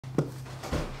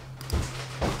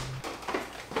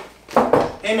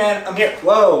Hey man, I'm here.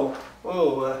 Whoa.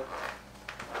 Whoa.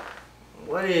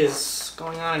 What is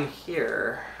going on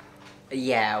here?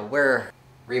 Yeah, we're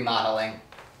remodeling.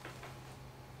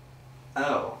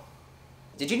 Oh.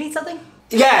 Did you need something?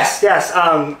 Yes. The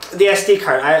SD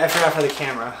card. I forgot for the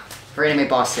camera. For Anime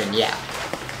Boston, yeah.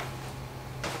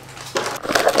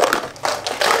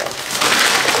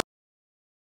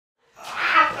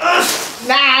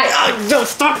 Nah! Don't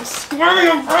stop squirming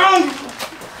around!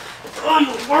 Oh,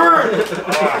 you word!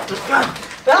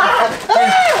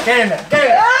 Get in there! Get in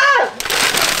there!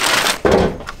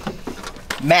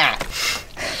 Matt!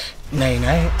 Night.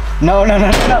 No.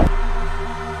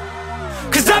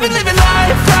 Cause I've been living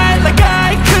life right like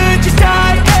I could just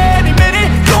die any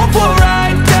minute. Going for a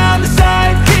ride down the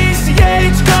side,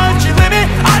 PCH country limit.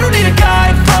 I don't need a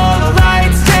guide, follow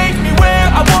lights, take me where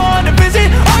I wanna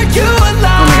visit. Are you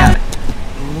alive?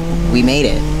 Oh my god. We made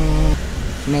it.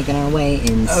 Making our way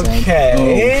inside.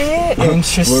 Okay,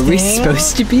 interesting. Were we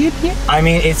supposed to be in here? I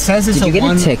mean, it says it's Did you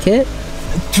get a ticket?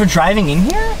 For driving in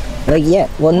here? Like, yeah,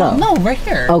 well, no. No, right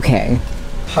here. Okay.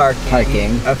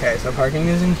 Parking. Okay, so parking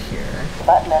is in here.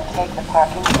 Button and take the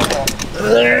parking ticket.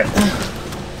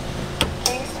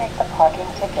 Please take the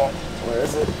parking ticket. Where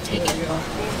is it? Take it.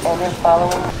 Please enter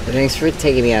following. Thanks for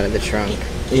taking me out of the trunk.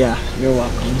 Yeah, you're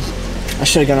welcome. I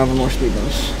should have gone over more speed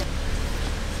bumps.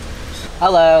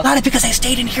 Hello. Not because I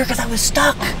stayed in here because I was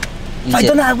stuck. If I did.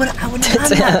 done that, I wouldn't have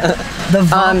done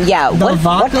that. Yeah, what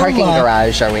parking lot.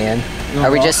 garage are we in? Are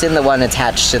we just in the one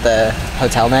attached to the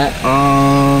hotel net?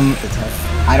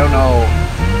 I don't know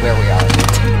where we are.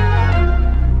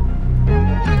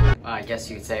 Well, I guess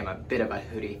you could say I'm a bit of a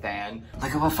Hootie fan.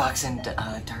 Look at what Fox and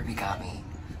Darby got me.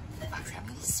 Fox got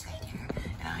me this sweater,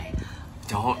 and I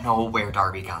don't know where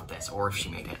Darby got this, or if she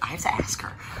made it. I have to ask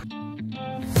her.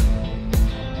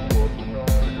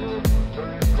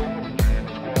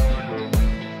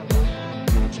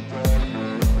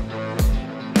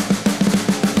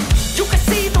 You can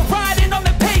see the writing on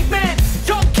the pavement.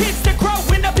 Young kids, they're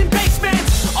growing up in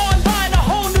basements. Online, a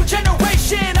whole new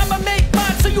generation. I'ma make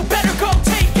mine, so you better go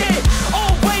take it.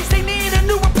 Always, they need a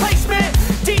new replacement.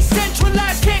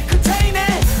 Decentralized, can't contain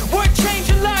it. We're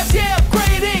changing lives, yeah,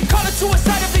 upgrading. Call it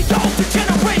suicide of the older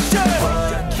generation.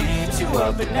 What keeps you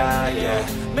up at night, yeah?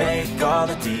 Make all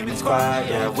the demons quiet,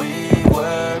 yeah. We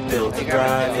were built to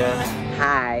thrive, yeah.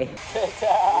 Hi.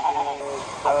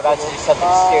 I'm about to do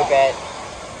something stupid.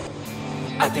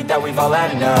 I think that we've all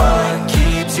had enough. What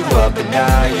keeps you up at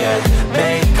night, yeah?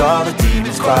 Make all the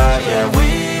demons quiet, yeah.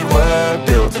 We were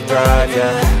built to thrive,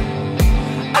 yeah.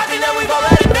 I think that we've all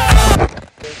had enough.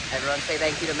 Everyone say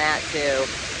thank you to Matt, too.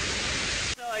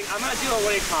 So, like, I'm gonna do a what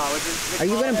do you call it? Are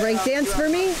you gonna break dance for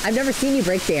me? I've never seen you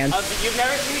break dance. You've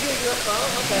never seen me do a UFO?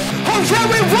 Okay. Oh yeah,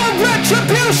 we want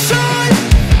retribution.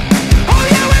 Oh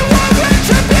yeah, we want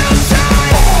retribution.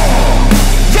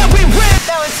 Yeah, we win.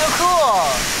 That was so cool.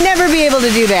 Never be able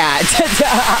to do that.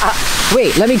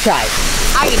 Wait, let me try.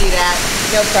 I can do that.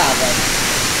 No problem.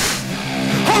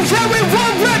 Oh yeah, we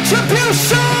want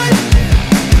retribution.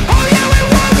 Oh yeah, we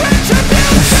want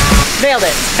retribution. Nailed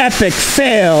it. Epic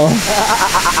fail.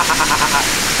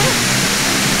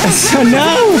 So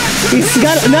no, he's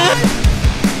got no.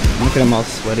 Look at him all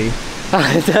sweaty.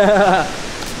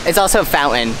 It's also a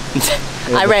fountain.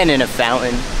 I ran in a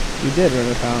fountain. You did run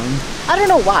a fountain. I don't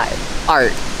know why.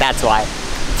 Art, that's why.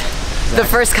 The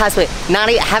first cosplay,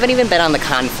 haven't even been on the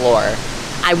con floor.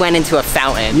 I went into a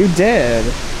fountain. You did.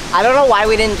 I don't know why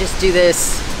we didn't just do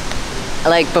this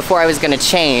like before I was gonna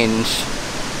change,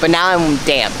 but now I'm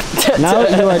damp. Now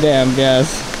you are damned,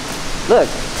 yes. Look,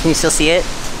 can you still see it?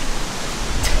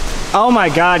 Oh my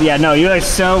god, yeah, no, you're like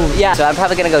so... Yeah. So I'm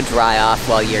probably gonna go dry off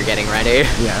while you're getting ready.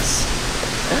 Yes.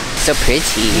 So pretty.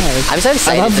 Yeah, I'm so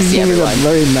excited I love to see you everyone. a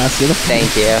blurry mess.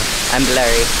 Thank you. I'm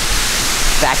blurry.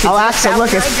 Back into the Axel, look,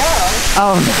 fountain I go.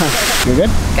 Oh, no. You're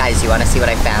good? Guys, you wanna see what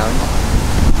I found?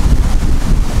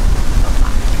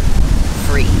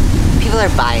 Free. People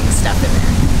are buying stuff in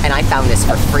there. And I found this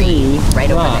for free right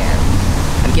over there.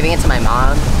 I'm giving it to my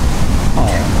mom.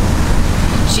 Oh.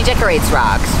 She decorates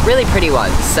rocks, really pretty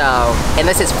ones, so, and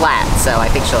this is flat, so I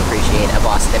think she'll appreciate a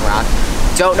Boston rock.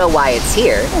 Don't know why it's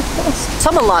here.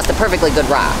 Someone lost a perfectly good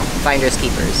rock. Finders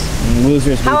keepers.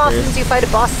 Losers How often do you find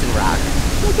a Boston rock?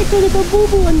 Look at the little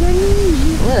boo-boo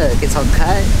underneath. Look, it's all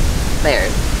cut. There.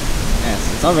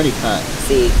 Yes, it's already cut.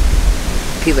 See,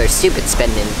 people are stupid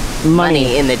spending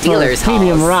money in the dealer's halls.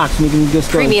 Premium rocks, we can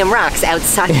just go. Premium rocks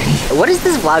outside. What is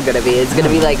this vlog gonna be? It's gonna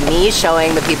be like me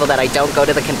showing the people that I don't go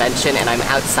to the convention and I'm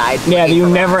outside. Yeah, you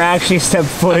for never rocks. actually step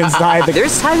foot inside the...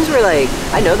 There's times where like,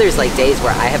 I know there's like days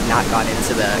where I have not gone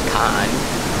into the con.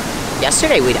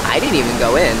 Yesterday I didn't even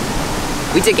go in.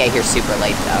 We did get here super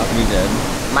late though. We did.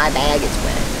 My bag is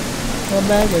wet. What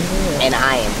bag is it? And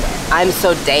I am wet. I'm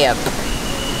so damp.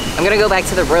 I'm gonna go back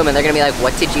to the room and they're gonna be like,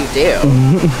 what did you do?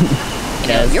 You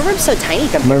know, your room's so tiny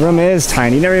compared. My room is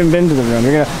tiny. You've never even been to the room.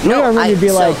 You're gonna No, you'd be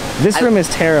like, this room is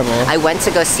terrible. I went to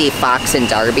go see Fox and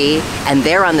Darby, and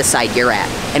they're on the side you're at.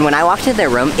 And when I walked into their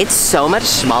room, it's so much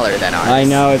smaller than ours. I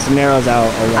know, it narrows out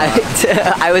a lot.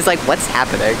 I was like, what's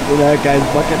happening? That guy's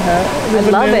bucket hat. I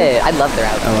love it. I love their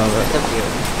outfits. I love it. So cute.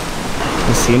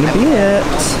 We'll see you in a bit.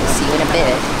 See you in a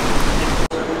bit.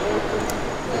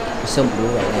 You're so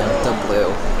blue right now. So blue.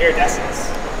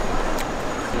 Iridescence.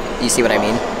 You see what I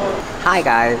mean? Hi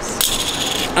guys.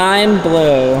 I'm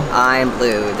blue. I'm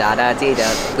blue. Da da dee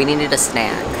da. We needed a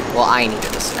snack. Well, I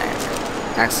needed a snack.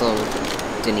 Axel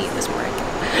didn't eat this morning.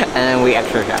 And then we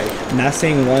exercised. Not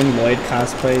seeing one Lloyd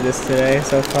cosplay this today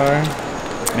so far.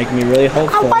 Making me really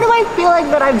hopeful. Why do I feel like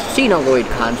that I've seen a Lloyd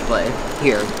cosplay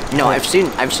here? No, I've seen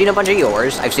a bunch of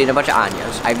yours. I've seen a bunch of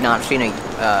Anya's. I've not seen a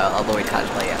Lloyd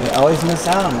cosplay yet. I always miss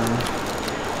out on them.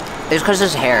 It's because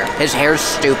his hair. His hair's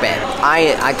stupid.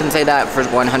 I can say that for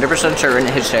 100% certain.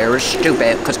 His hair is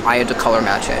stupid because I had to color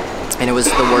match it, and it was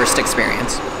the worst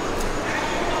experience.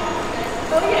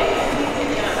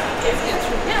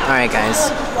 All right,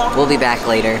 guys. We'll be back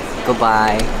later.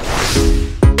 Goodbye.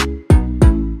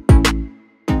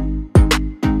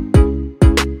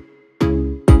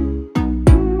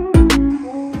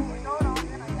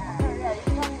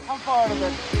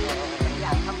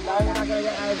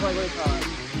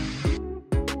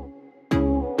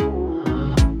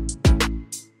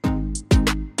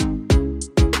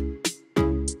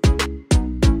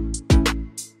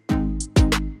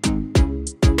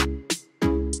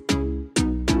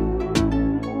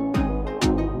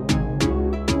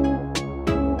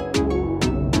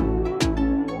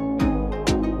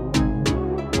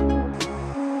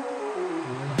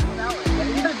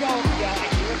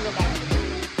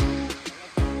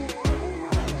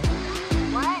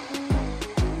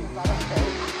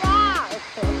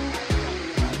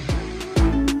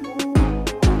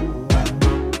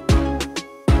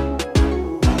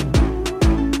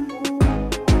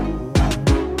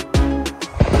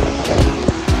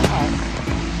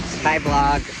 Hi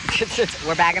vlog.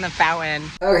 We're back in the fountain.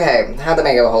 Okay, how'd the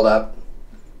makeup hold up?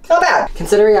 Not bad.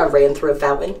 Considering I ran through a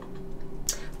fountain.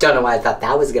 Don't know why I thought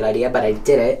that was a good idea, but I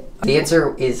did it. The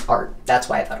answer is art. That's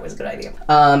why I thought it was a good idea.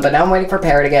 But now I'm waiting for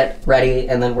Para to get ready,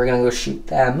 and then we're gonna go shoot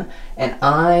them. And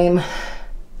I'm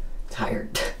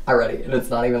tired already, and it's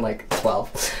not even like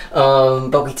 12.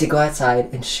 But we did go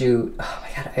outside and shoot. Oh my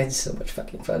god, I had so much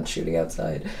fucking fun shooting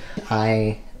outside.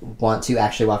 I want to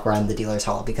actually walk around the dealer's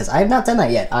hall because I have not done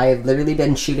that yet. I've literally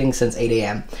been shooting since 8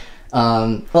 a.m.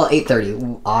 Well,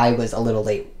 8:30. I was a little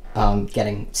late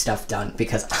getting stuff done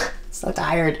because I'm so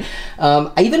tired.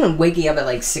 I even waking up at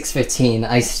like 6:15,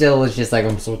 I still was just like,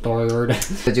 I'm so tired.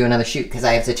 To do another shoot because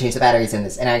I have to change the batteries in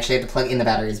this, and I actually have to plug in the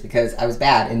batteries because I was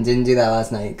bad and didn't do that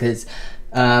last night because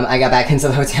I got back into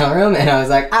the hotel room and I was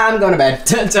like, I'm going to bed.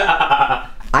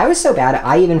 I was so bad,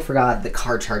 I even forgot the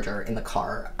car charger in the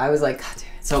car. I was like, God damn it.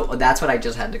 So that's what I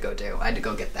just had to go do. I had to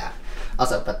go get that.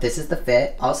 Also, but this is the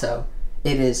fit. Also,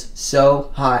 it is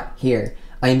so hot here.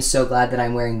 I am so glad that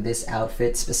I'm wearing this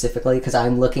outfit specifically because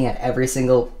I'm looking at every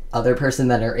single other person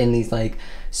that are in these like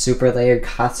super layered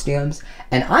costumes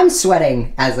and I'm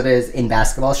sweating as it is in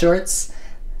basketball shorts.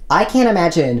 I can't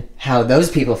imagine how those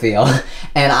people feel.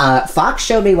 And Fox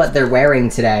showed me what they're wearing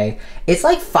today. It's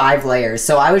like 5 layers.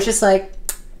 So I was just like,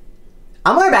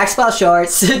 I'm wearing basketball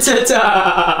shorts.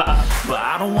 But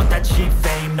I don't want that cheap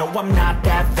fame. No, I'm not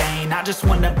that vain. I just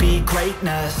wanna be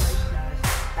greatness.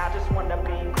 I just wanna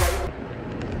be great.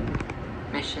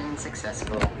 Mission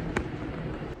successful.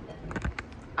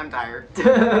 I'm tired.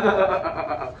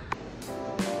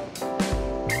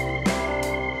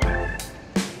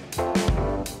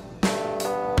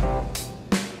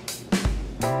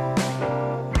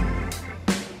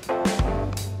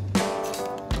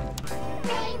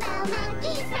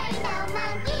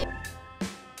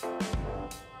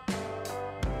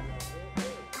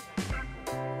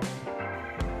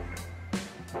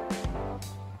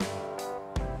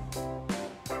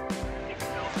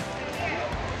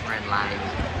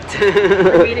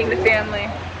 We're meeting the family.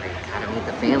 Gotta meet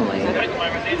the family.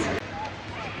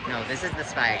 No, this is the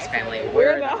Spy X family.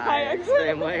 We're the Spy X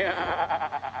family. Oh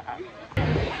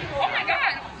my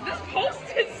god, this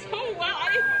posted so well.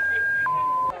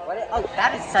 Oh,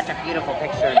 that is such a beautiful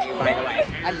picture of you, by the way.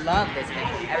 I love this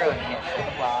picture. Everyone can shoot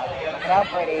the vlog. So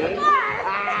pretty.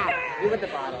 You with the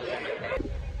bottle.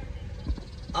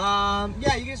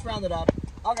 Yeah, you just round it up.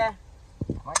 Okay.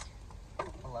 What?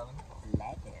 11.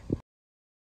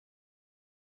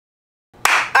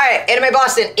 Alright, Anime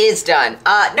Boston is done.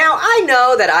 Now, I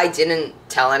know that I didn't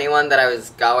tell anyone that I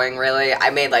was going, really. I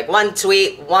made like one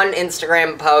tweet, one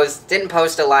Instagram post, didn't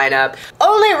post a lineup.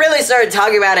 Only really started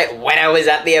talking about it when I was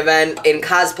at the event. In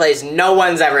cosplays, no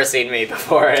one's ever seen me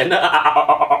before, and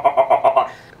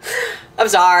I'm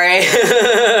sorry.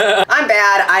 I'm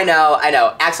bad, I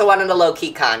know. Axel wanted a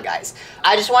low-key con, guys.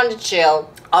 I just wanted to chill.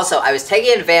 Also, I was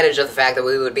taking advantage of the fact that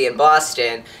we would be in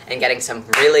Boston and getting some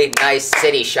really nice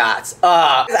city shots.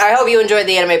 I hope you enjoyed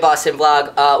the Anime Boston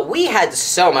vlog. We had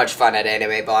so much fun at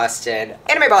Anime Boston.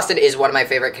 Anime Boston is one of my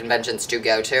favorite conventions to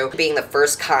go to. Being the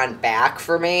first con back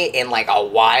for me in like a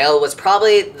while was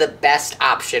probably the best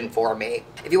option for me.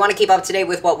 If you want to keep up to date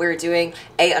with what we're doing,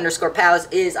 A_Pals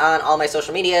is on all my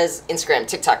social medias, Instagram,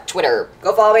 TikTok, Twitter.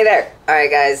 Go follow me there. Alright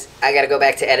guys, I gotta go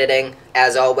back to editing.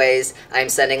 As always, I'm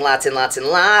sending lots and lots and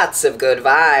lots of good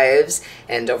vibes.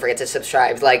 And don't forget to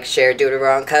subscribe, like, share, do it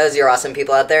wrong, cause you're awesome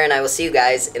people out there, and I will see you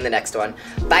guys in the next one.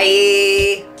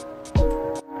 Bye!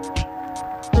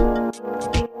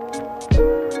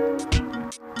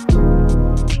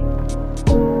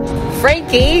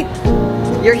 Frankie,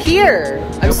 you're here.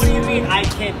 What do you mean I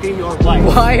can't be your wife?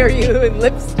 Why are you in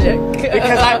lipstick?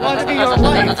 Because I want to be your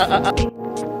wife.